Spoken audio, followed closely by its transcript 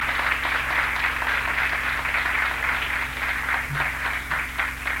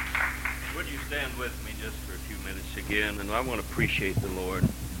again, and I want to appreciate the Lord.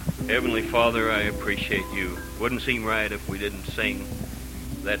 Heavenly Father, I appreciate you. Wouldn't seem right if we didn't sing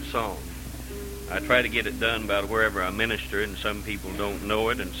that song. I try to get it done about wherever I minister, and some people don't know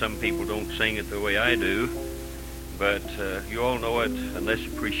it, and some people don't sing it the way I do. But you all know it, and let's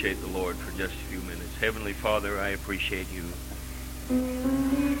appreciate the Lord for just a few minutes. Heavenly Father, I appreciate you.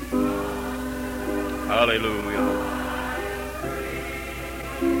 Hallelujah.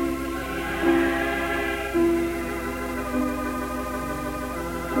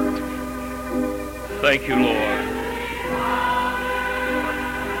 Thank you, Lord.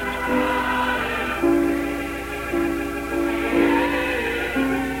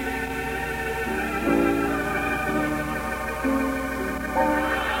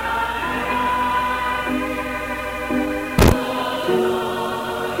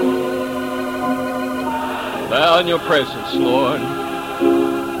 Bow in your presence, Lord.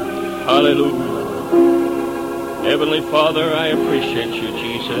 Hallelujah. Heavenly Father, I appreciate you,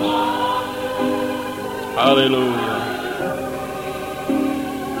 Jesus. Hallelujah.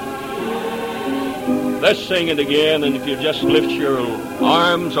 Let's sing it again, and if you just lift your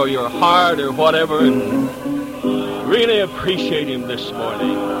arms or your heart or whatever and really appreciate him this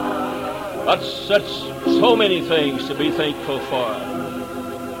morning. That's so many things to be thankful for.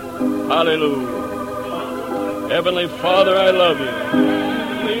 Hallelujah. Heavenly Father, I love you.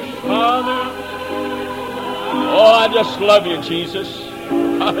 Heavenly Father, oh, I just love you, Jesus.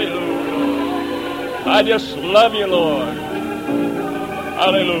 Hallelujah. I just love you, Lord.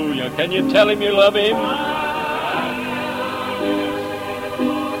 Hallelujah. Can you tell him you love him?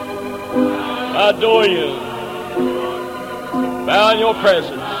 I adore you. Bow in your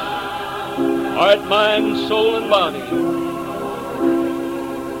presence. Heart, mind, soul, and body.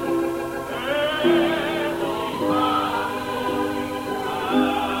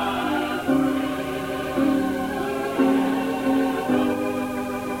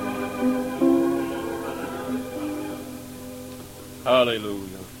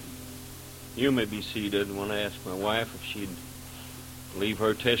 Hallelujah. You may be seated. I want to ask my wife if she'd leave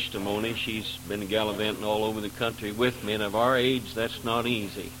her testimony. She's been gallivanting all over the country with me, and of our age, that's not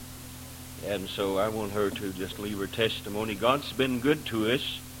easy. And so I want her to just leave her testimony. God's been good to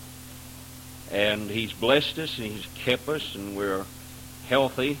us, and he's blessed us, and he's kept us, and we're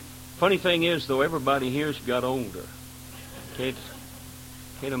healthy. Funny thing is, though, everybody here's got older. Can't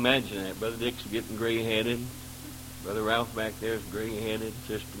imagine that. Brother Dick's getting gray-headed. Brother Ralph back there is gray-headed.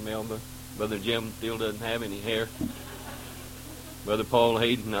 Sister Melba. Brother Jim still doesn't have any hair. Brother Paul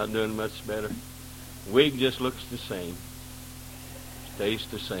Hayden not doing much better. Wig just looks the same. Stays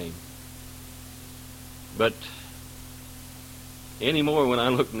the same. But anymore, when I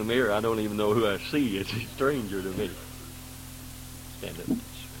look in the mirror, I don't even know who I see. It's a stranger to me. Stand up.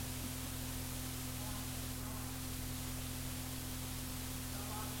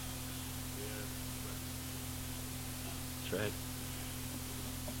 That's right.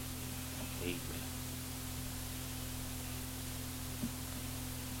 Amen.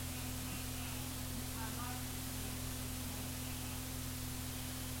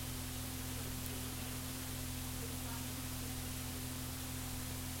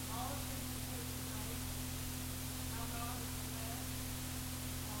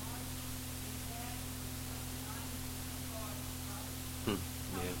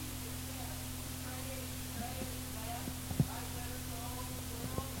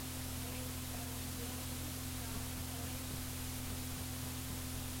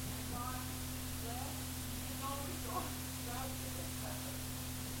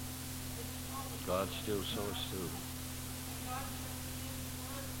 God still so soon.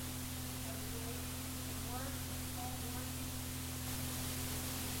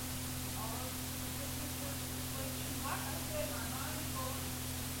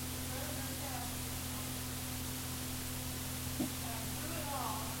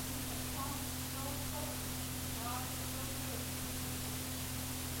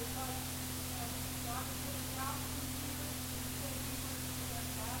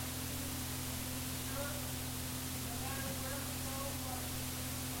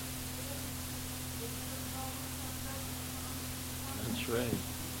 That's right.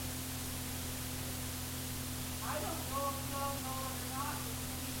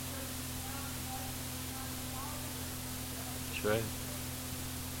 That's right.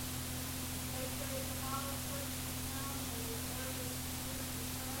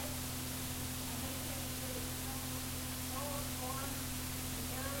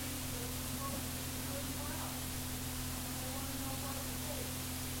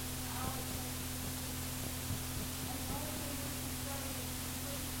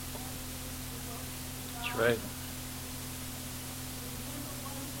 That's right.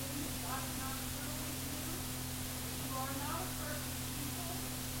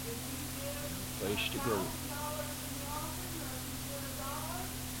 place to go.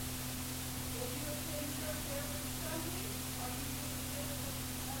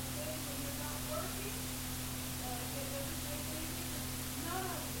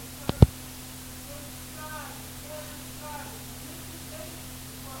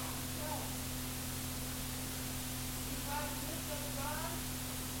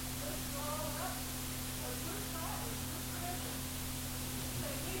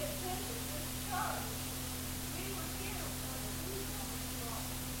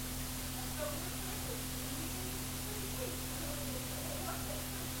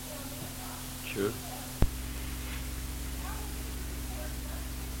 Sure.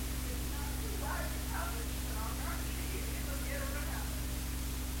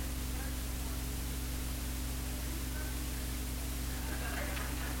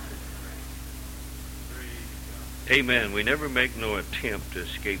 Amen. We never make no attempt to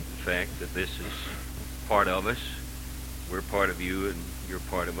escape the fact that this is part of us. We're part of you and you're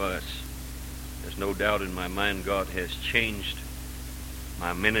part of us. There's no doubt in my mind God has changed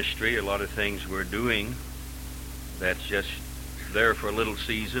my ministry. A lot of things we're doing that's just there for a little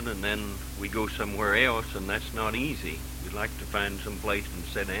season and then we go somewhere else, and that's not easy. We'd like to find some place and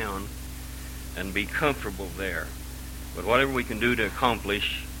sit down and be comfortable there. But whatever we can do to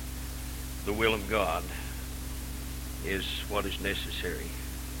accomplish the will of God is what is necessary.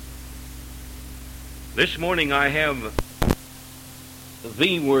 This morning I have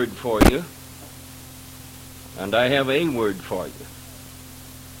the word for you, and I have a word for you.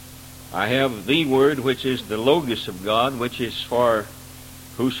 I have the word, which is the Logos of God, which is for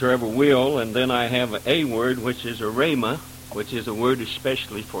whosoever will, and then I have a word, which is a Rhema, which is a word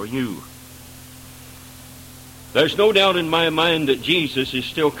especially for you. There's no doubt in my mind that Jesus is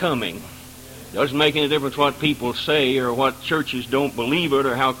still coming. Doesn't make any difference what people say or what churches don't believe it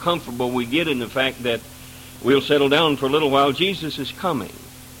or how comfortable we get in the fact that we'll settle down for a little while. Jesus is coming.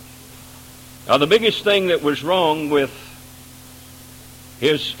 Now, the biggest thing that was wrong with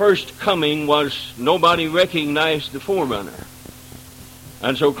his first coming was nobody recognized the Forerunner.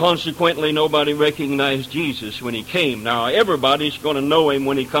 And so consequently nobody recognized Jesus when he came. Now, everybody's going to know him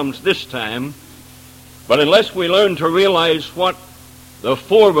when he comes this time. But unless we learn to realize what the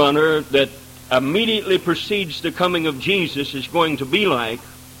Forerunner that immediately precedes the coming of Jesus is going to be like,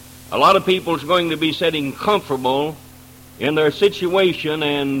 a lot of people is going to be sitting comfortable in their situation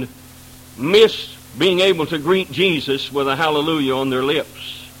and miss being able to greet Jesus with a hallelujah on their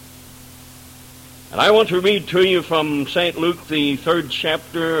lips. And I want to read to you from St. Luke, the 3rd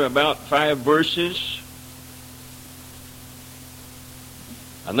chapter, about 5 verses.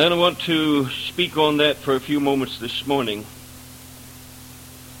 And then I want to speak on that for a few moments this morning.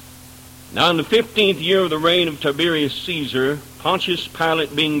 Now in the 15th year of the reign of Tiberius Caesar, Pontius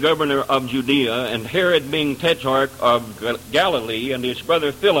Pilate being governor of Judea, and Herod being tetrarch of Galilee, and his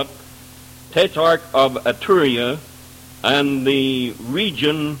brother Philip, tetrarch of Iturea, and the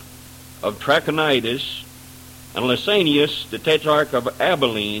region of Trachonitis, and Lysanias, the tetrarch of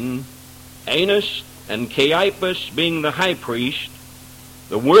Abilene, Annas and Caiaphas being the high priest,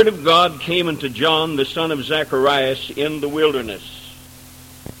 the word of God came unto John, the son of Zacharias, in the wilderness.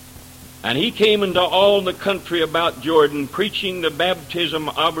 And he came into all the country about Jordan, preaching the baptism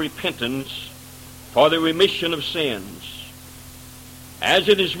of repentance for the remission of sins. As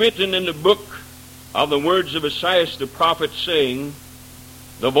it is written in the book of the words of Esaias the prophet, saying,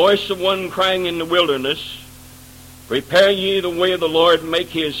 the voice of one crying in the wilderness, prepare ye the way of the Lord, make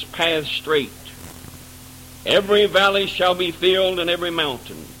his path straight. Every valley shall be filled, and every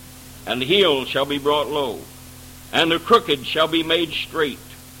mountain, and hill shall be brought low, and the crooked shall be made straight,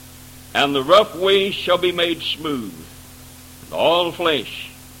 and the rough way shall be made smooth. And all flesh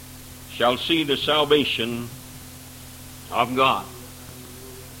shall see the salvation of God.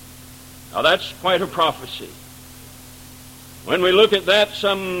 Now that's quite a prophecy. When we look at that,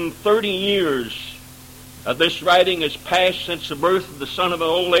 some 30 years of this writing has passed since the birth of the son of the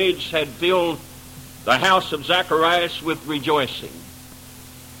old age had filled the house of Zacharias with rejoicing.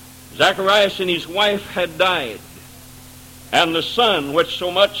 Zacharias and his wife had died, and the son, which so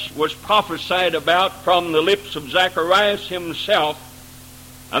much was prophesied about from the lips of Zacharias himself,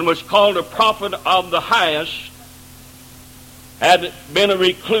 and was called a prophet of the highest, had been a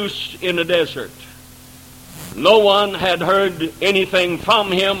recluse in the desert. No one had heard anything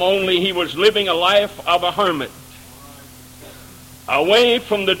from him, only he was living a life of a hermit, away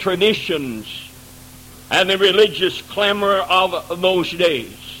from the traditions and the religious clamor of those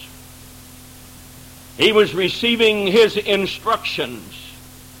days. He was receiving his instructions,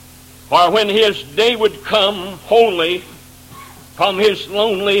 for when his day would come, holy, from his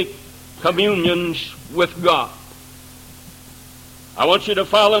lonely communions with God. I want you to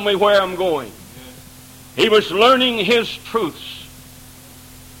follow me where I'm going. He was learning his truths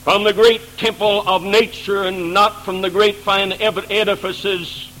from the great temple of nature and not from the great fine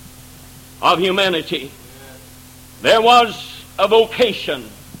edifices of humanity. There was a vocation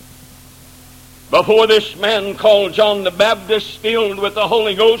before this man called John the Baptist, filled with the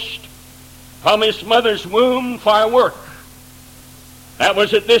Holy Ghost from his mother's womb, for work that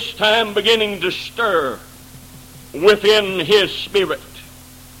was at this time beginning to stir within his spirit.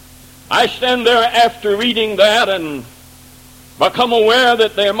 I stand there after reading that and become aware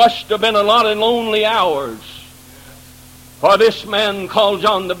that there must have been a lot of lonely hours for this man called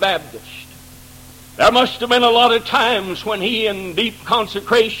John the Baptist. There must have been a lot of times when he, in deep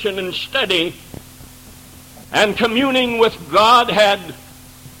consecration and study and communing with God, had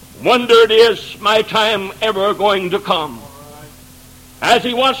wondered, is my time ever going to come? As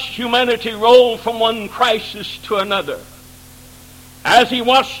he watched humanity roll from one crisis to another, as he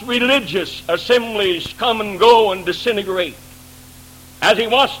watched religious assemblies come and go and disintegrate, as he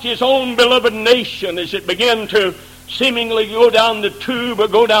watched his own beloved nation as it began to seemingly go down the tube or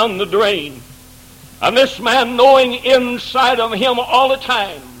go down the drain, and this man knowing inside of him all the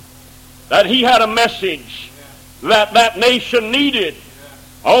time that he had a message that that nation needed,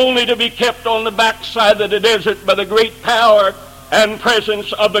 only to be kept on the backside of the desert by the great power and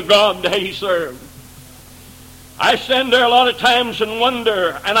presence of the God that he served. I stand there a lot of times and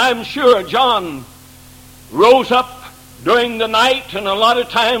wonder, and I'm sure John rose up during the night and a lot of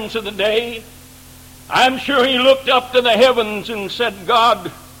times of the day. I'm sure he looked up to the heavens and said,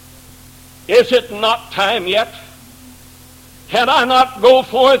 God, is it not time yet? Can I not go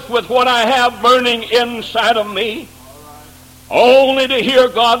forth with what I have burning inside of me? Only to hear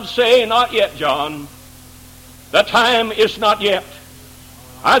God say, not yet, John. The time is not yet.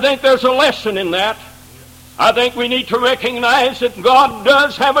 I think there's a lesson in that. I think we need to recognize that God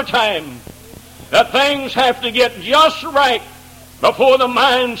does have a time. That things have to get just right before the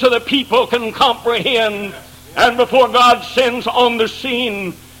minds of the people can comprehend, and before God sends on the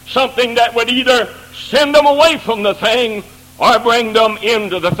scene something that would either send them away from the thing or bring them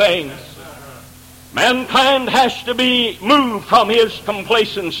into the thing. Mankind has to be moved from his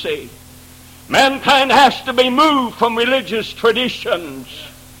complacency. Mankind has to be moved from religious traditions,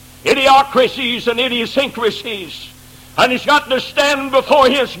 idiocracies and idiosyncrasies, and he's got to stand before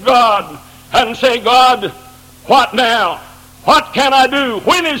his God and say, God, what now? What can I do?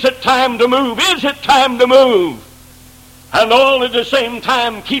 When is it time to move? Is it time to move? And all at the same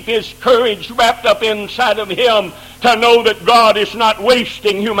time keep his courage wrapped up inside of him to know that God is not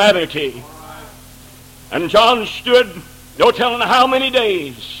wasting humanity. And John stood, no telling how many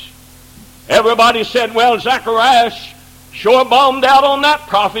days. Everybody said, well, Zacharias sure bombed out on that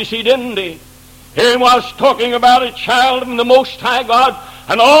prophecy, didn't he? Here he was talking about a child of the Most High God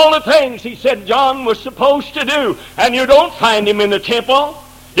and all the things he said John was supposed to do. And you don't find him in the temple.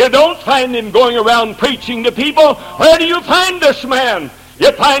 You don't find him going around preaching to people. Where do you find this man?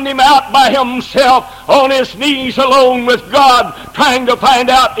 You find him out by himself on his knees alone with God, trying to find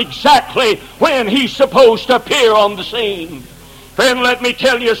out exactly when he's supposed to appear on the scene. Friend, let me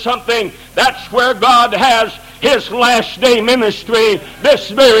tell you something. That's where God has his last day ministry this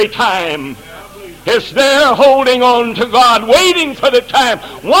very time. Is there holding on to God, waiting for the time,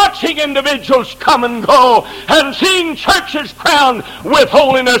 watching individuals come and go, and seeing churches crowned with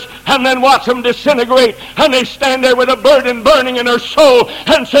holiness, and then watch them disintegrate, and they stand there with a burden burning in their soul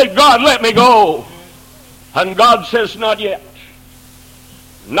and say, God, let me go. And God says, not yet.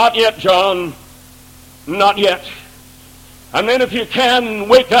 Not yet, John. Not yet. And then if you can,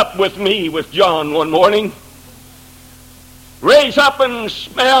 wake up with me with John one morning. Raise up and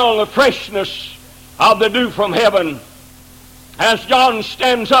smell the freshness of the dew from heaven. As John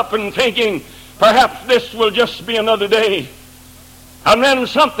stands up and thinking, perhaps this will just be another day. And then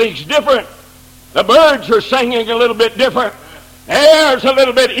something's different. The birds are singing a little bit different. Air's a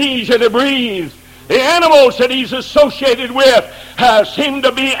little bit easier to breathe. The animals that he's associated with seem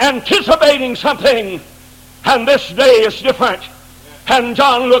to be anticipating something. And this day is different. And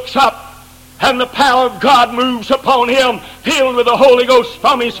John looks up, and the power of God moves upon him, filled with the Holy Ghost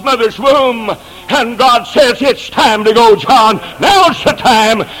from his mother's womb. And God says, it's time to go, John. Now's the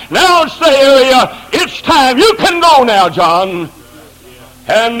time. Now's the area. It's time. You can go now, John.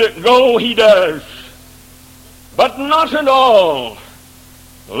 And go he does. But not at all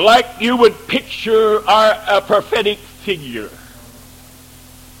like you would picture a prophetic figure.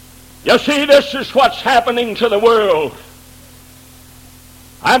 You see, this is what's happening to the world.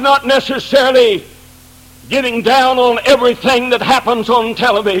 I'm not necessarily getting down on everything that happens on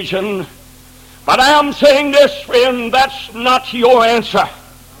television. But I am saying this, friend, that's not your answer.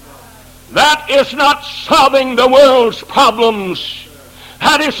 That is not solving the world's problems.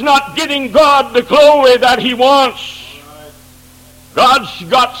 That is not getting God the glory that He wants. God's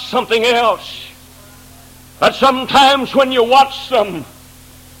got something else. But sometimes when you watch them,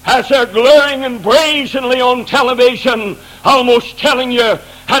 as they're glaring and brazenly on television, almost telling you,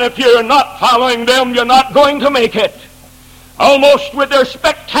 and if you're not following them, you're not going to make it. Almost with their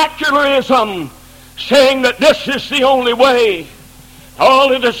spectacularism, saying that this is the only way.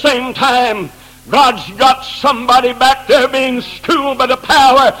 All at the same time, God's got somebody back there being schooled by the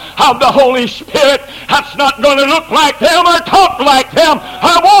power of the Holy Spirit that's not going to look like them or talk like them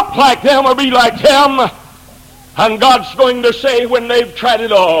or walk like them or be like them. And God's going to say when they've tried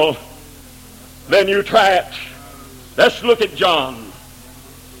it all, then you try it. Let's look at John.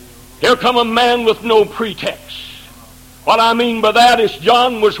 Here come a man with no pretext. What I mean by that is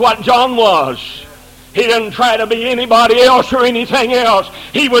John was what John was. He didn't try to be anybody else or anything else.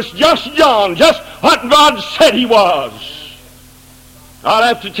 He was just John, just what God said he was. I'll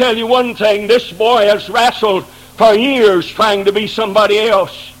have to tell you one thing. This boy has wrestled for years trying to be somebody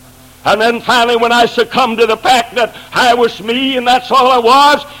else. And then finally when I succumbed to the fact that I was me and that's all I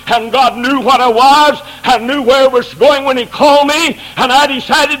was, and God knew what I was and knew where it was going when He called me, and I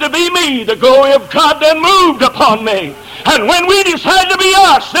decided to be me, the glory of God then moved upon me. And when we decide to be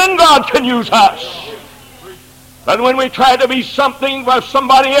us, then God can use us. But when we try to be something for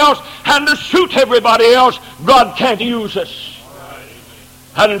somebody else and to suit everybody else, God can't use us.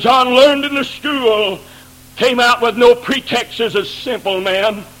 And John learned in the school, came out with no pretext as a simple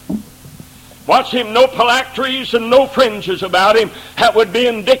man. Watch him, no phylacteries and no fringes about him that would be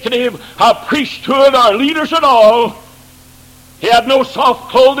indicative of priesthood or leaders at all. He had no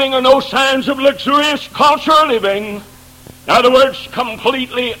soft clothing or no signs of luxurious culture or living. In other words,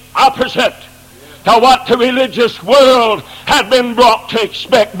 completely opposite to what the religious world had been brought to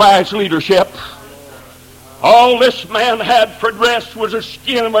expect by its leadership. All this man had for dress was a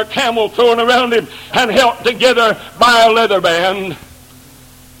skin of a camel thrown around him and held together by a leather band.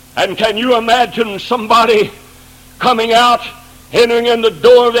 And can you imagine somebody coming out, entering in the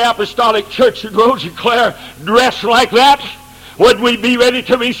door of the Apostolic Church of Rose Clare, dressed like that? Would we be ready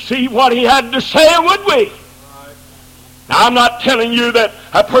to receive what he had to say, or would we? Now, I'm not telling you that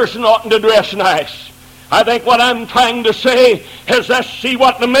a person oughtn't to dress nice. I think what I'm trying to say is let's see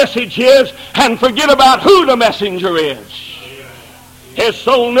what the message is and forget about who the messenger is. His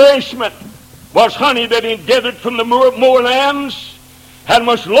sole nourishment was honey that he gathered from the moorlands, and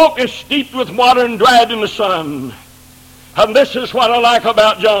was locust steeped with water and dried in the sun. And this is what I like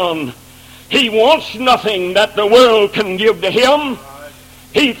about John. He wants nothing that the world can give to him.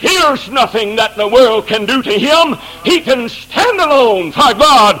 He fears nothing that the world can do to him. He can stand alone, for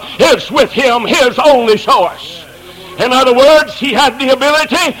God is with him, his only source. In other words, he had the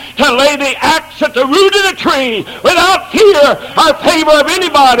ability to lay the axe at the root of the tree without fear or favor of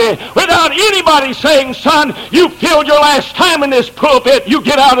anybody, without anybody saying, son, you filled your last time in this pulpit, you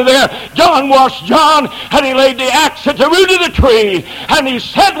get out of there. John was John, and he laid the axe at the root of the tree, and he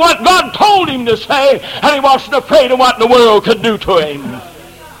said what God told him to say, and he wasn't afraid of what the world could do to him.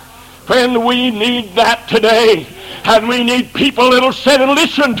 Friend, we need that today, and we need people that'll sit and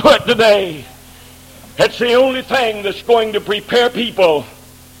listen to it today. It's the only thing that's going to prepare people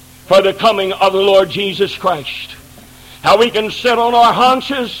for the coming of the Lord Jesus Christ. How we can sit on our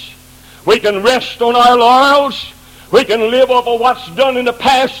haunches, we can rest on our laurels, we can live off of what's done in the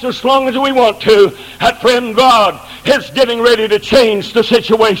past as long as we want to. And friend, God is getting ready to change the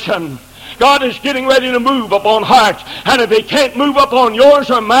situation. God is getting ready to move upon hearts. And if He can't move upon yours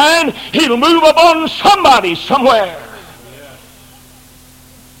or mine, He'll move upon somebody somewhere.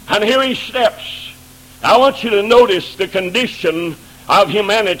 And here He steps. I want you to notice the condition of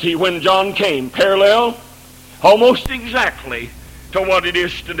humanity when John came. Parallel almost exactly to what it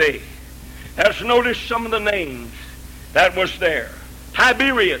is today. Let's notice some of the names that was there.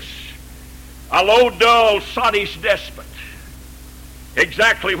 Tiberius, a low, dull, sottish despot.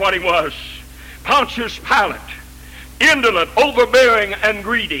 Exactly what he was. Pontius Pilate, indolent, overbearing, and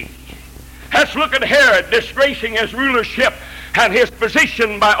greedy. Let's look at Herod, disgracing his rulership and his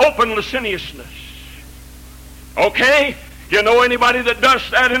position by open lasciviousness. Okay? You know anybody that does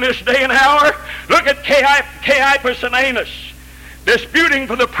that in this day and hour? Look at Caiaphas and Annas, disputing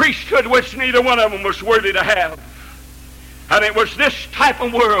for the priesthood which neither one of them was worthy to have. And it was this type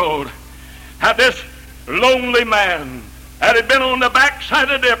of world, that this lonely man that had been on the backside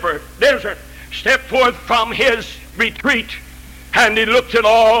of the desert stepped forth from his retreat, and he looked it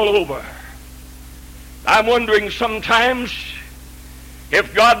all over. I'm wondering sometimes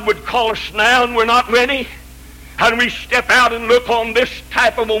if God would call us now and we're not ready, and we step out and look on this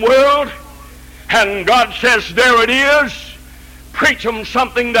type of a world, and God says, there it is, preach them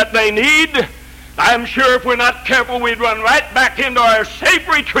something that they need. I'm sure if we're not careful, we'd run right back into our safe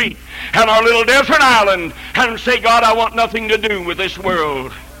retreat and our little desert island and say, God, I want nothing to do with this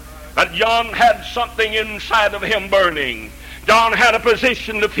world. But John had something inside of him burning. John had a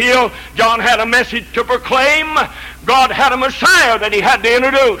position to fill. John had a message to proclaim. God had a Messiah that he had to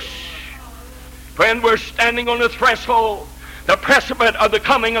introduce. Friend, we're standing on the threshold, the precipice of the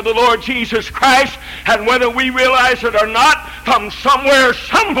coming of the Lord Jesus Christ, and whether we realize it or not, from somewhere,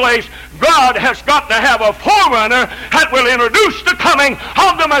 someplace, God has got to have a forerunner that will introduce the coming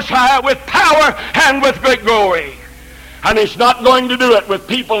of the Messiah with power and with great glory. And he's not going to do it with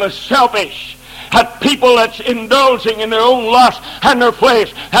people that's selfish, that people that's indulging in their own lust and their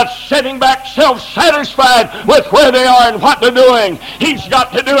flesh, that's sitting back self-satisfied with where they are and what they're doing. He's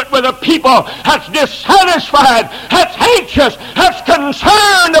got to do it with a people that's dissatisfied, that's anxious, that's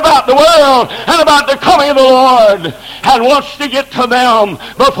concerned about the world and about the coming of the Lord, and wants to get to them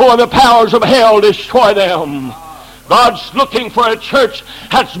before the powers of hell destroy them. God's looking for a church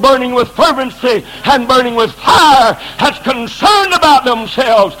that's burning with fervency and burning with fire, that's concerned about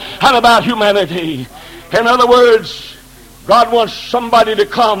themselves and about humanity. In other words, God wants somebody to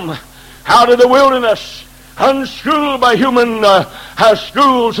come out of the wilderness, unschooled by human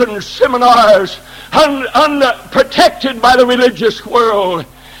schools and seminars, unprotected by the religious world,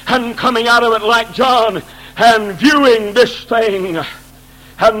 and coming out of it like John and viewing this thing.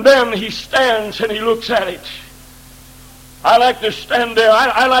 And then he stands and he looks at it. I like to stand there.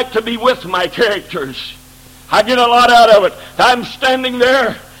 I like to be with my characters. I get a lot out of it. I'm standing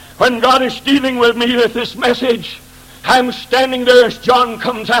there when God is dealing with me with this message. I'm standing there as John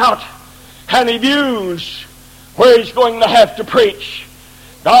comes out and he views where he's going to have to preach.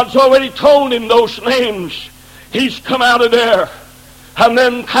 God's already told him those names. He's come out of there. And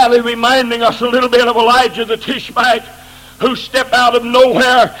then kind of reminding us a little bit of Elijah the Tishbite, who stepped out of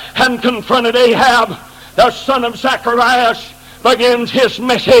nowhere and confronted Ahab, the son of Zacharias, begins his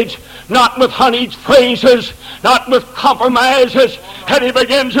message not with honeyed phrases, not with compromises, and he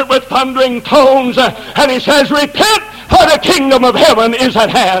begins it with thundering tones, and he says, repent, for the kingdom of heaven is at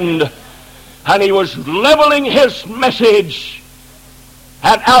hand. And he was leveling his message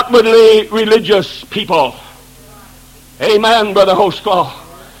at outwardly religious people. Amen, Brother Hostclaw.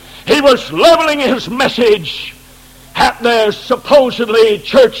 He was leveling his message at the supposedly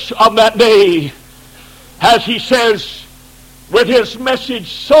church of that day, as he says, with his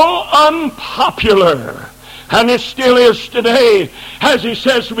message so unpopular, and it still is today, as he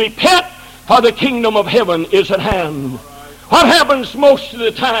says, repent, for the kingdom of heaven is at hand. What happens most of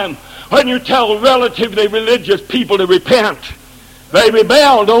the time when you tell relatively religious people to repent? They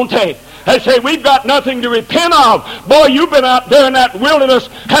rebel, don't they? They say, we've got nothing to repent of. Boy, you've been out there in that wilderness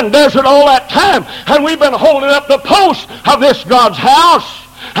and desert all that time, and we've been holding up the post of this God's house,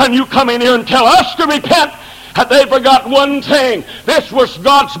 and you come in here and tell us to repent. And they forgot one thing. This was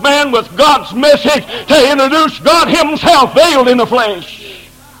God's man with God's message to introduce God himself veiled in the flesh.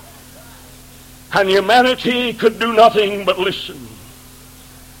 And humanity could do nothing but listen.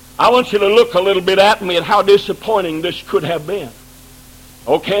 I want you to look a little bit at me at how disappointing this could have been.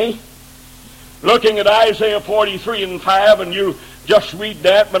 Okay? Looking at Isaiah 43 and 5, and you just read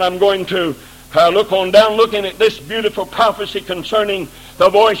that, but I'm going to look on down, looking at this beautiful prophecy concerning the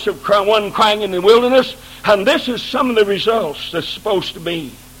voice of one crying in the wilderness. And this is some of the results that's supposed to be.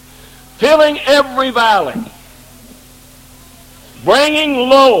 Filling every valley, bringing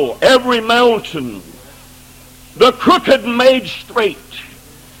low every mountain, the crooked made straight,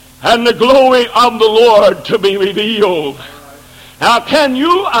 and the glory of the Lord to be revealed. Now, can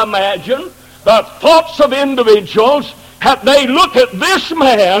you imagine the thoughts of individuals that they look at this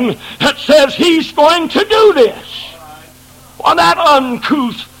man that says he's going to do this? Well, that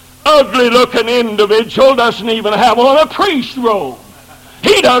uncouth, ugly-looking individual doesn't even have on a priest robe.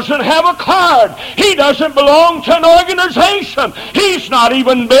 He doesn't have a card. He doesn't belong to an organization. He's not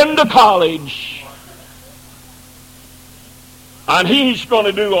even been to college. And he's going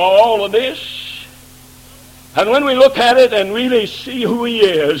to do all of this. And when we look at it and really see who he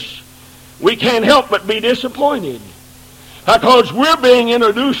is, we can't help but be disappointed, because we're being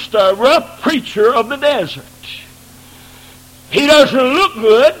introduced to a rough preacher of the desert. He doesn't look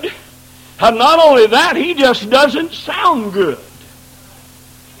good, and not only that, he just doesn't sound good.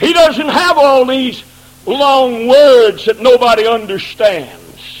 He doesn't have all these long words that nobody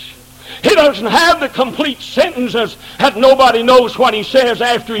understands. He doesn't have the complete sentences that nobody knows what he says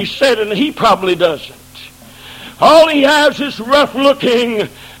after he said it, and he probably doesn't. All he has is rough looking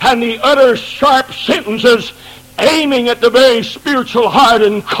and the utter sharp sentences aiming at the very spiritual heart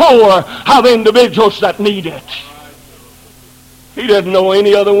and core of individuals that need it. He didn't know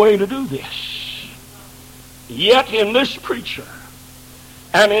any other way to do this. Yet in this preacher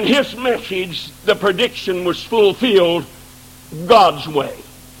and in his message, the prediction was fulfilled God's way.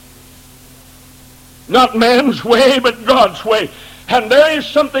 Not man's way, but God's way. And there is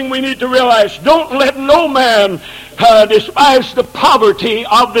something we need to realize. Don't let no man despise the poverty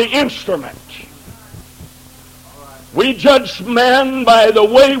of the instrument. We judge man by the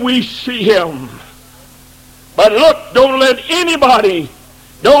way we see him. But look, don't let anybody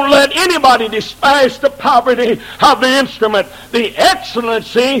despise the poverty of the instrument. The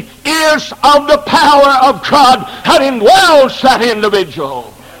excellency is of the power of God that indwells that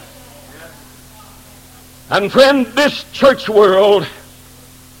individual. And friend, this church world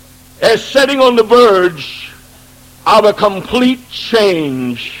is sitting on the verge of a complete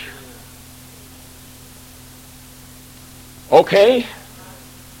change. Okay?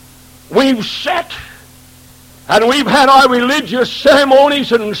 We've sat and we've had our religious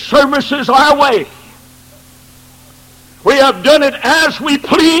ceremonies and services our way. We have done it as we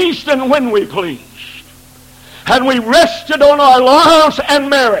pleased and when we pleased. And we rested on our laurels and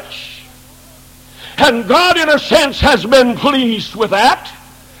merits. And God, in a sense, has been pleased with that.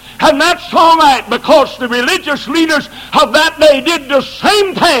 And that's all right, because the religious leaders of that day did the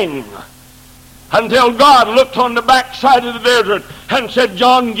same thing until God looked on the backside of the desert and said,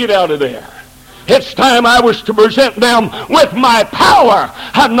 John, get out of there. It's time I was to present them with my power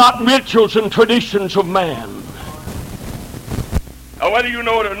and not rituals and traditions of man. Now, whether you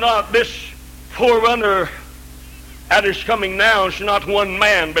know it or not, this forerunner that is coming now is not one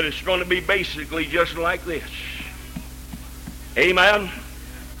man, but it's going to be basically just like this. Amen?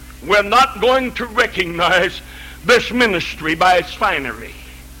 We're not going to recognize this ministry by its finery.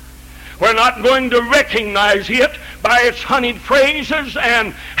 We're not going to recognize it by its honeyed phrases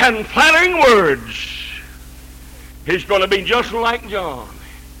and flattering words. He's going to be just like John.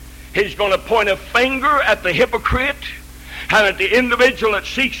 He's going to point a finger at the hypocrite and at the individual that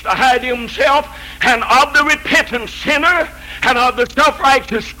seeks to hide himself, and of the repentant sinner, and of the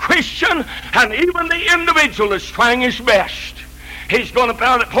self-righteous Christian, and even the individual that's trying his best. He's going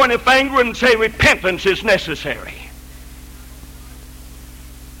to point a finger and say repentance is necessary.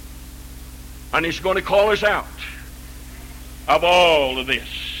 And he's going to call us out of all of this.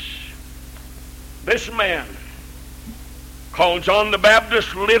 This man called John the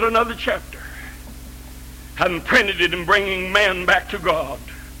Baptist lit another chapter and printed it in bringing man back to God.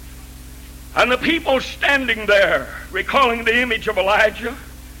 And the people standing there, recalling the image of Elijah,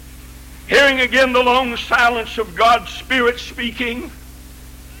 hearing again the long silence of God's Spirit speaking.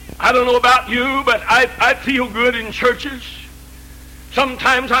 I don't know about you, but I feel good in churches.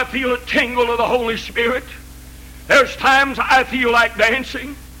 Sometimes I feel a tingle of the Holy Spirit. There's times I feel like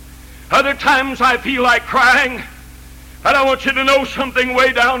dancing. Other times I feel like crying. But I want you to know something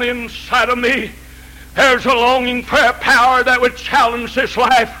way down inside of me. There's a longing for a power that would challenge this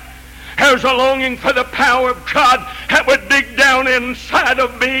life. There's a longing for the power of God that would dig down inside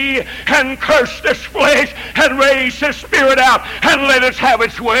of me and curse this flesh and raise this spirit out and let it have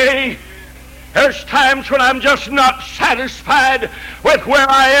its way. There's times when I'm just not satisfied with where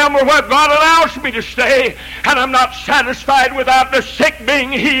I am or where God allows me to stay, and I'm not satisfied without the sick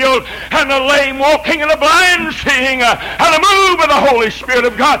being healed and the lame walking and the blind seeing and the move of the Holy Spirit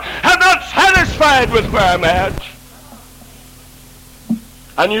of God. I'm not satisfied with where I'm at.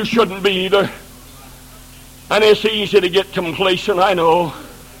 And you shouldn't be either. And it's easy to get complacent, I know.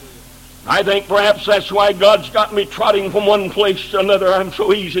 I think perhaps that's why God's got me trotting from one place to another. I'm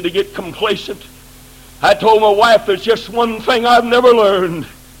so easy to get complacent. I told my wife there's just one thing I've never learned,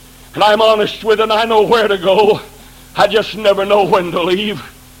 and I'm honest with it, and I know where to go. I just never know when to leave.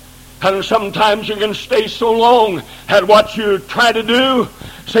 And sometimes you can stay so long at what you try to do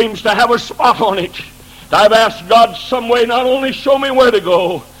seems to have a spot on it. I've asked God some way not only show me where to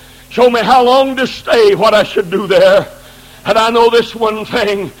go, show me how long to stay, what I should do there. And I know this one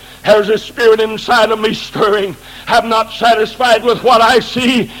thing, there's a spirit inside of me stirring. I'm not satisfied with what I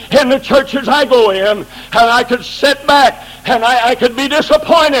see in the churches I go in. And I could sit back and I could be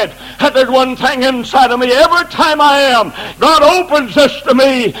disappointed. And there's one thing inside of me. Every time I am, God opens this to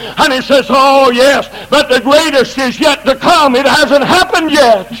me. And He says, oh yes, but the greatest is yet to come. It hasn't happened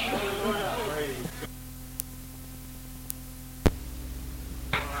yet.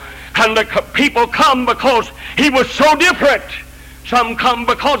 And the people come because He was so different. Some come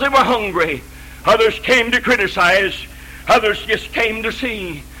because they were hungry. Others came to criticize. Others just came to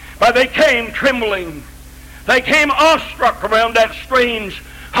see. But they came trembling. They came awestruck around that strange,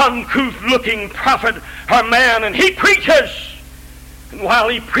 uncouth-looking prophet or man, and he preaches. And while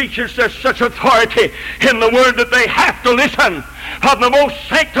he preaches, there's such authority in the word that they have to listen. From the most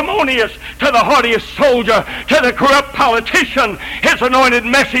sanctimonious to the haughtiest soldier to the corrupt politician, his anointed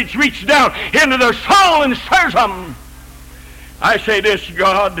message reaches down into their soul and stirs them. I say this,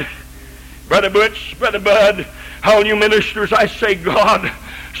 God, Brother Butch, Brother Bud, all you ministers, I say, God,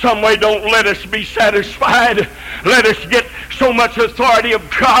 some way don't let us be satisfied. Let us get so much authority of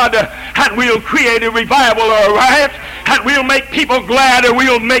God and we'll create a revival or a riot, and we'll make people glad or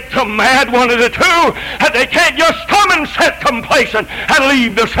we'll make them mad, one of the two, and they can't just come and sit complacent and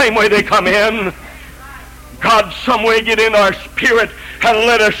leave the same way they come in. God, some way get in our spirit and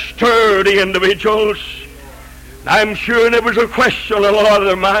let us stir the individuals. I'm sure there was a question in a lot of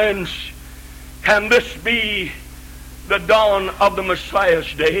their minds. Can this be the dawn of the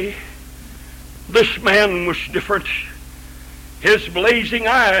Messiah's day? This man was different. His blazing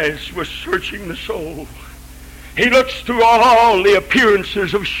eyes were searching the soul. He looks through all the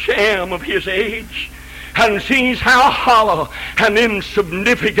appearances of sham of his age and sees how hollow and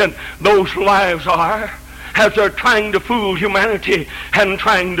insignificant those lives are as they're trying to fool humanity and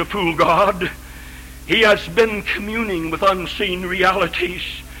trying to fool God. He has been communing with unseen realities.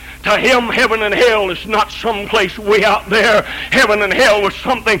 To him, heaven and hell is not someplace way out there. Heaven and hell was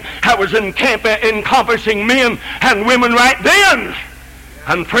something that was encompassing men and women right then.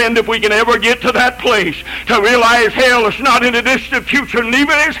 And friend, if we can ever get to that place, to realize hell is not in the distant future,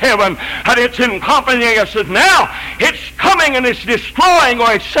 neither is heaven, and it's encompassing us now. It's coming and it's destroying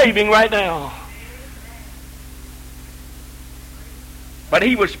or it's saving right now. But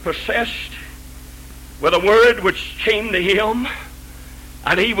he was possessed with a word which came to him,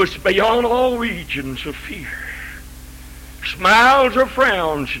 and he was beyond all regions of fear. Smiles or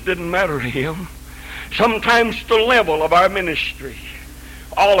frowns didn't matter to him. Sometimes the level of our ministry,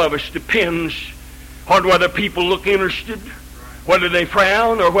 all of us, depends on whether people look interested, whether they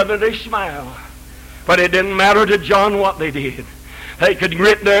frown, or whether they smile. But it didn't matter to John what they did. They could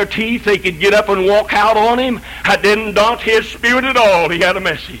grit their teeth, they could get up and walk out on him. It didn't daunt his spirit at all. He had a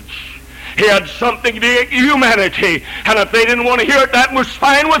message. He had something to humanity, and if they didn't want to hear it, that was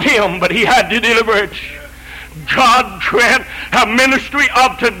fine with him, but he had to deliver it. God grant a ministry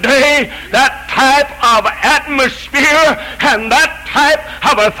of today that type of atmosphere and that type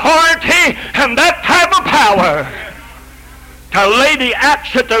of authority and that type of power to lay the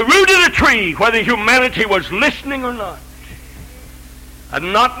axe at the root of the tree, whether humanity was listening or not,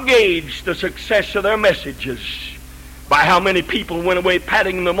 and not gauge the success of their messages by how many people went away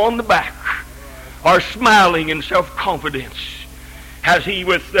patting them on the back or smiling in self-confidence as he,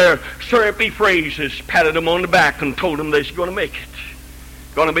 with their syrupy phrases, patted them on the back and told them they're going to make it.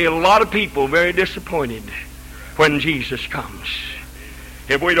 Going to be a lot of people very disappointed when Jesus comes.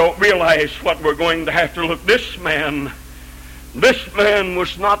 If we don't realize what we're going to have to look, this man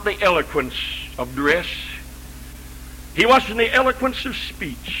was not the eloquence of dress. He wasn't the eloquence of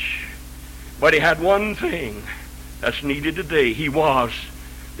speech. But he had one thing that's needed today. He was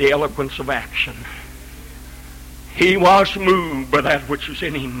the eloquence of action. He was moved by that which was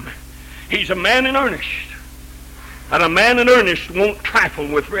in him. He's a man in earnest. And a man in earnest won't trifle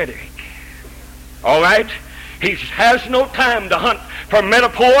with rhetoric. All right? He has no time to hunt for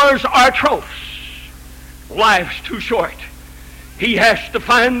metaphors or tropes. Life's too short. He has to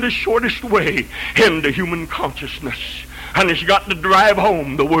find the shortest way into human consciousness. And he's got to drive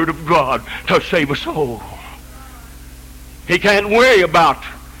home the Word of God to save a soul. He can't worry about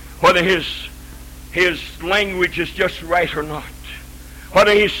whether his language is just right or not,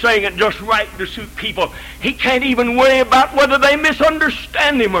 whether he's saying it just right to suit people. He can't even worry about whether they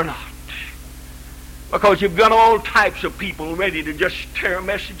misunderstand him or not, because you've got all types of people ready to just tear a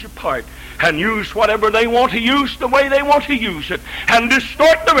message apart and use whatever they want to use the way they want to use it and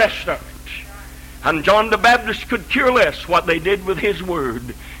distort the rest of it. And John the Baptist could care less what they did with his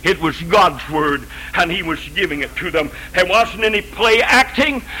word. It was God's word, and he was giving it to them. There wasn't any play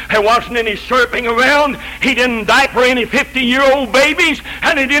acting. There wasn't any syruping around. He didn't diaper any 50-year-old babies,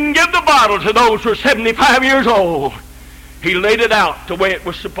 and he didn't give the bottle to those who were 75 years old. He laid it out the way it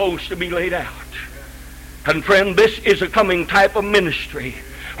was supposed to be laid out. And friend, this is a coming type of ministry.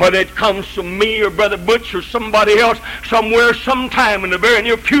 Whether it comes from me or Brother Butch or somebody else, somewhere, sometime in the very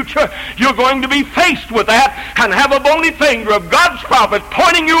near future, you're going to be faced with that and have a bony finger of God's prophet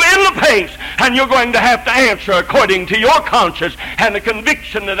pointing you in the face, and you're going to have to answer according to your conscience and the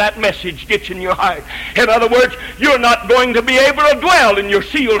conviction that that message gets in your heart. In other words, you're not going to be able to dwell in your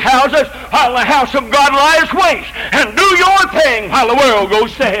sealed houses while the house of God lies waste, and do your thing while the world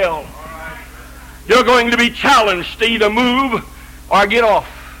goes to hell. You're going to be challenged to either move or get off.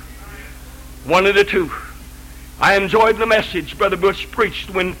 One of the two. I enjoyed the message Brother Bush preached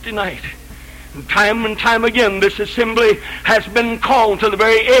Wednesday night. And time again, this assembly has been called to the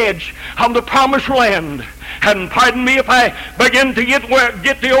very edge of the promised land. And pardon me if I begin to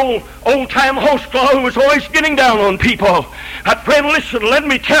get the old-time host claw who was always getting down on people. But friend, listen, let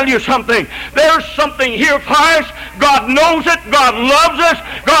me tell you something. There's something here for us. God knows it. God loves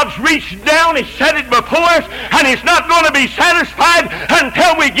us. God's reached down. He set it before us. And He's not going to be satisfied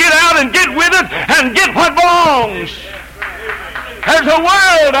until we get out and get with it and get what belongs. There's a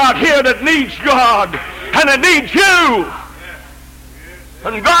world out here that needs God, and it needs you.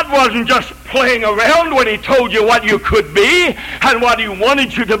 And God wasn't just playing around when He told you what you could be and what He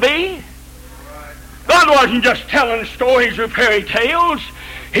wanted you to be. God wasn't just telling stories or fairy tales.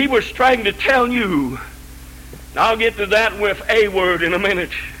 He was trying to tell you. I'll get to that with a word in a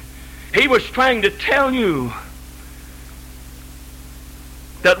minute. He was trying to tell you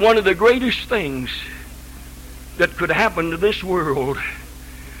that one of the greatest things that could happen to this world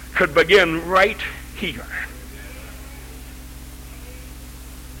could begin right here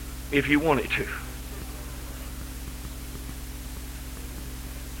if you wanted to.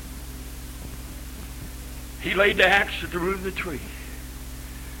 He laid the axe at the root of the tree.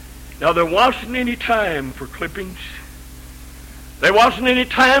 Now there wasn't any time for clippings. There wasn't any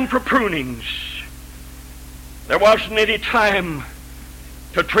time for prunings. There wasn't any time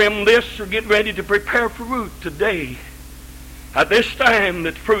to trim this or get ready to prepare for root today. At this time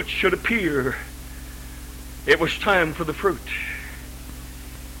that fruit should appear, it was time for the fruit.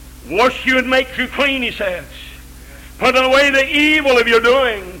 Wash you and make you clean, He says. Put away the evil of your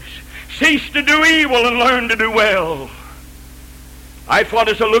doings. Cease to do evil and learn to do well. I thought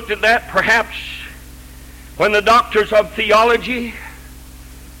as I looked at that, perhaps when the doctors of theology,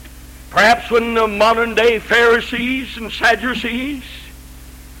 perhaps when the modern day Pharisees and Sadducees,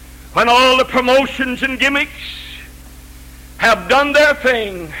 when all the promotions and gimmicks have done their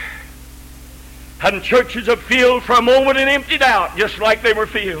thing, and churches have filled for a moment and emptied out just like they were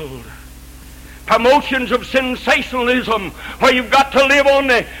filled. Promotions of sensationalism, where you've got to live on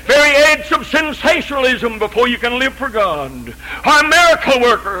the very edge of sensationalism before you can live for God. Or miracle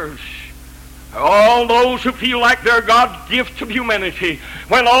workers. All those who feel like they're God's gift of humanity.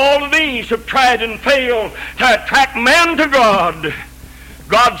 When all of these have tried and failed to attract man to God,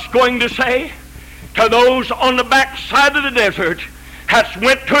 God's going to say to those on the backside of the desert, has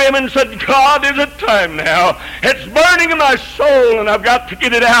went to Him and said, God, is it time now? It's burning in my soul and I've got to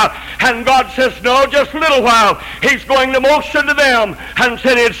get it out. And God says, no, just a little while. He's going to motion to them and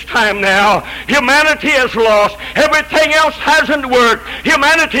said, it's time now. Humanity is lost. Everything else hasn't worked.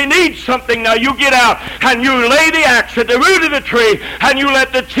 Humanity needs something now. You get out and you lay the axe at the root of the tree and you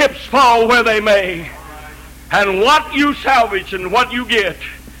let the chips fall where they may. And what you salvage and what you get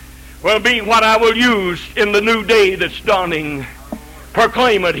will be what I will use in the new day that's dawning.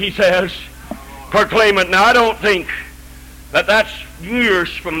 Proclaim it, He says. Proclaim it. Now, I don't think that that's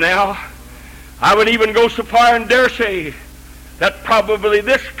years from now. I would even go so far and dare say that probably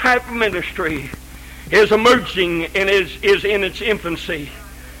this type of ministry is emerging and is in its infancy.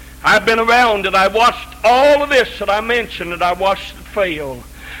 I've been around it. I watched all of this that I mentioned, and I watched it fail.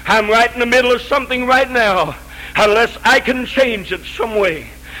 I'm right in the middle of something right now. Unless I can change it some way,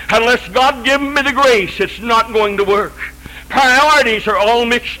 unless God gives me the grace, it's not going to work. Priorities are all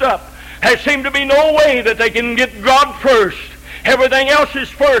mixed up. There seems to be no way that they can get God first. Everything else is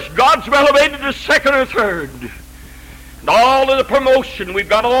first. God's relegated to second or third. And all of the promotion, we've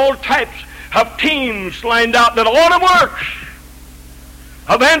got all types of teams lined out that ought to work.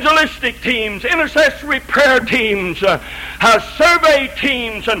 Evangelistic teams, intercessory prayer teams, survey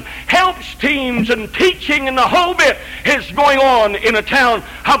teams, and helps teams, and teaching, and the whole bit is going on in a town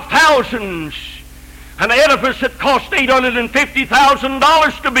of thousands. An edifice that cost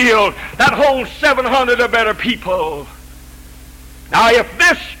 $850,000 to build, that holds 700 or better people. Now, if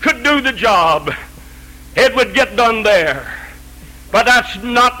this could do the job, it would get done there. But that's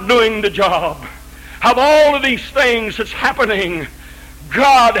not doing the job. Of all of these things that's happening,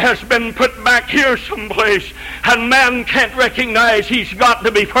 God has been put back here someplace, and man can't recognize He's got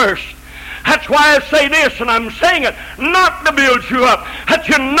to be first. That's why I say this, and I'm saying it not to build you up, that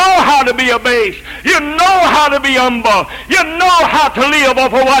you know how to be a base. You know how to be humble. You know how to live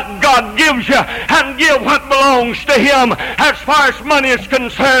over what God gives you and give what belongs to Him as far as money is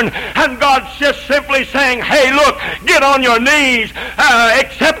concerned. And God's just simply saying, hey, look, get on your knees,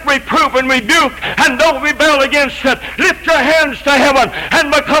 accept reproof and rebuke, and don't rebel against it. Lift your hands to heaven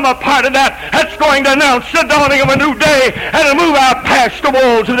and become a part of that. That's going to announce the dawning of a new day and to move out past the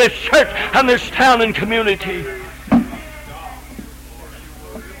walls of this church and this town and community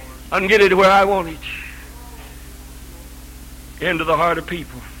and get it where I want it. Into the heart of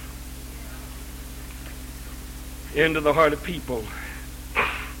people. Into the heart of people.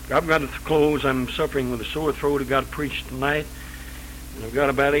 I've got to close. I'm suffering with a sore throat. I've got to preach tonight. And I've got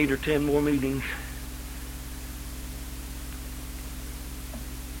about 8 or 10 more meetings.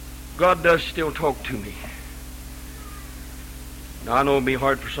 God does still talk to me. Now, I know it'll be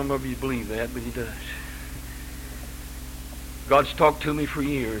hard for some of you to believe that, but He does. God's talked to me for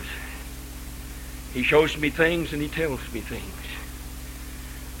years. He shows me things and He tells me things.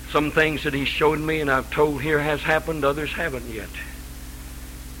 Some things that He showed me and I've told here has happened, others haven't yet.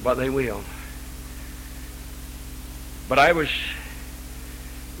 But they will. But I was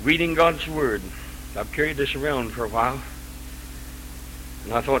reading God's Word. I've carried this around for a while.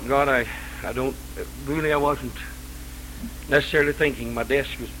 And I thought, God, I wasn't necessarily thinking. My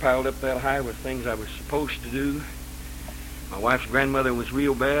desk was piled up that high with things I was supposed to do. My wife's grandmother was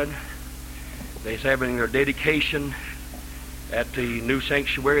real bad. They was having their dedication at the new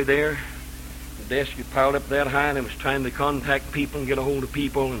sanctuary there. The desk was piled up that high, and I was trying to contact people and get a hold of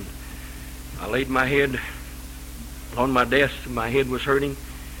people. And I laid my head on my desk, and my head was hurting.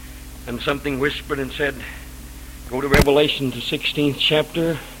 And something whispered and said, go to Revelation, the 16th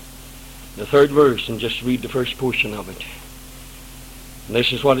chapter, the 3rd verse, and just read the first portion of it. And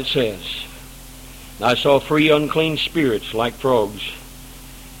this is what it says. I saw 3 unclean spirits like frogs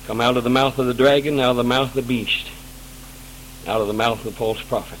come out of the mouth of the dragon, out of the mouth of the beast, out of the mouth of the false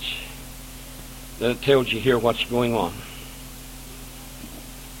prophets. Then it tells you here what's going on.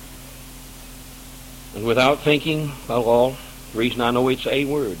 And without thinking at all, the reason I know it's a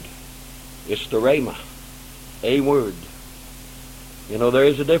word, it's the rhema, a word. You know, there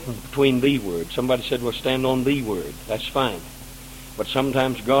is a difference between the word. Somebody said, well, stand on the word. That's fine. But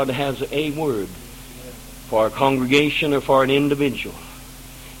sometimes God has a word for a congregation or for an individual.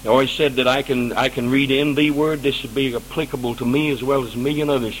 He always said that I can read in the word. This would be applicable to me as well as a million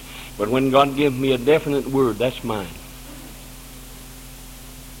others. But when God gives me a definite word, that's mine.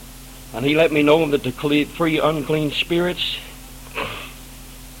 And He let me know that the 3 unclean spirits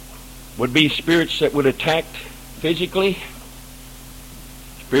would be spirits that would attack physically,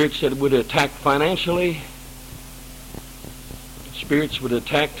 spirits that would attack financially, spirits would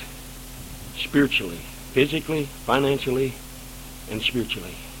attack spiritually, physically, financially, and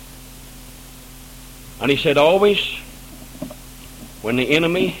spiritually. And He said always, when the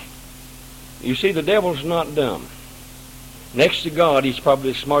enemy, you see, the devil's not dumb. Next to God, he's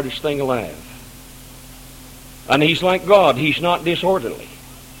probably the smartest thing alive. And he's like God. He's not disorderly.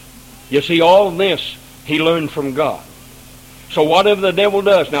 You see, all this he learned from God. So whatever the devil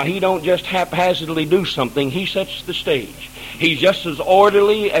does, now he don't just haphazardly do something. He sets the stage. He's just as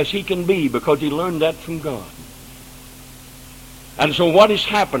orderly as he can be because he learned that from God. And so what is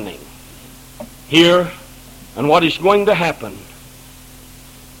happening here and what is going to happen,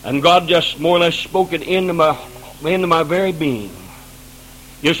 and God just more or less spoke it into my very being.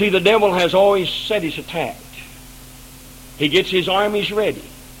 You see, the devil has always set his attack. He gets his armies ready.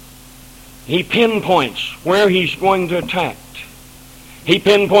 He pinpoints where he's going to attack. He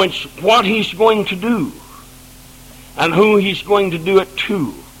pinpoints what he's going to do and who he's going to do it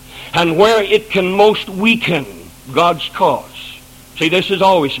to and where it can most weaken God's cause. See, this has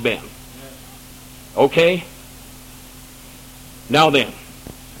always been. Okay? Now then,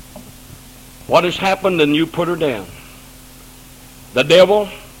 what has happened, and you put her down. The devil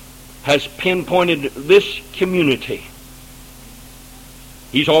has pinpointed this community.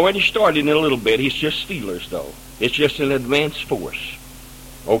 He's already started in a little bit. He's just Steelers, though. It's just an advanced force.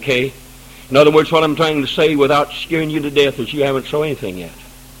 Okay? In other words, what I'm trying to say without scaring you to death is you haven't saw anything yet.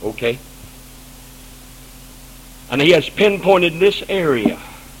 Okay? And he has pinpointed this area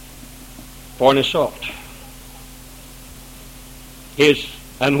for an assault.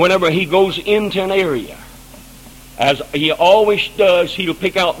 And whenever he goes into an area, as he always does, he'll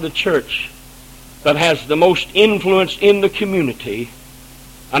pick out the church that has the most influence in the community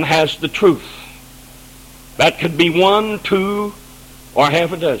and has the truth. That could be 1, 2, or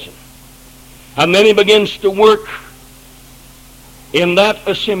half a dozen. And then he begins to work in that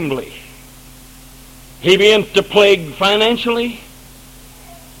assembly. He begins to plague financially.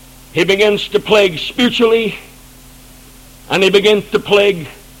 He begins to plague spiritually. And he begins to plague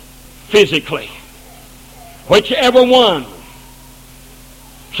physically. Whichever one.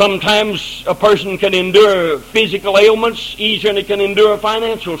 Sometimes a person can endure physical ailments easier than he can endure a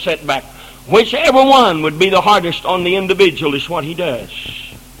financial setback. Whichever one would be the hardest on the individual is what he does.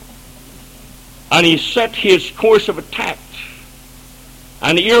 And he set his course of attack.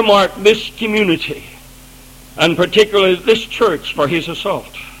 and earmark this community, and particularly this church, for his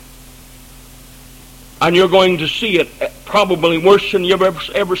assault. And you're going to see it probably worse than you've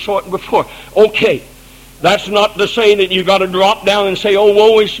ever saw it before. Okay, that's not to say that you've got to drop down and say, oh,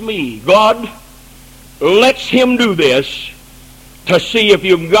 woe is me. God lets him do this to see if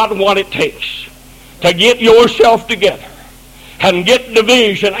you've got what it takes to get yourself together and get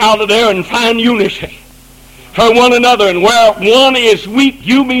division out of there and find unity for one another. And where one is weak,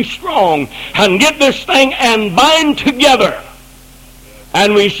 you be strong, and get this thing and bind together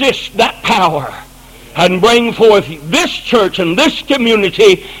and resist that power and bring forth this church and this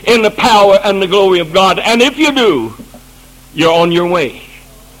community in the power and the glory of God. And if you do, you're on your way.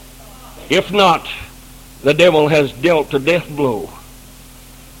 If not, the devil has dealt a death blow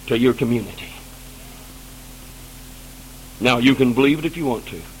to your community. Now, you can believe it if you want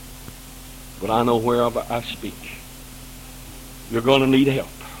to, but I know wherever I speak, you're going to need help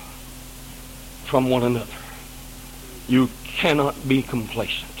from one another. You cannot be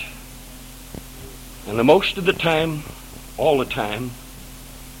complacent. And the most of the time, all the time,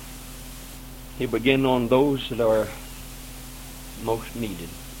 he begins on those that are most needed.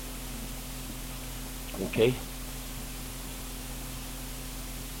 Okay?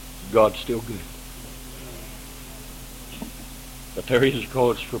 God's still good. But there is a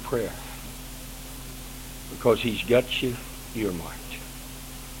cause for prayer, because he's got you earmarked.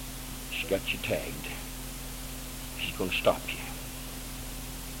 He's got you tagged. He's going to stop you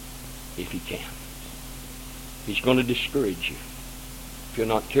if he can. He's going to discourage you. If you're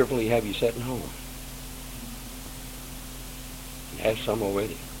not careful, he'll have you sitting home. He has some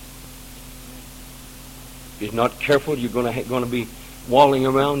already. If you're not careful, you're going to be walling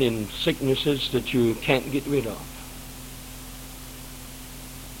around in sicknesses that you can't get rid of.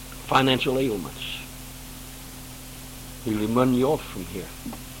 Financial ailments. He'll run you off from here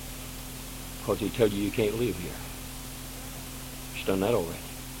because he'll tell you can't live here. He's done that already.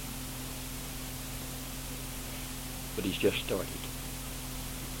 But he's just started.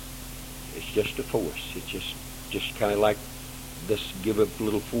 It's just a force. It's just kind of like this, give up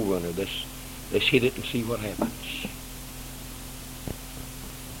little Forerunner. Let's hit it and see what happens.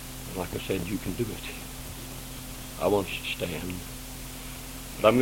 And like I said, you can do it. I want you to stand.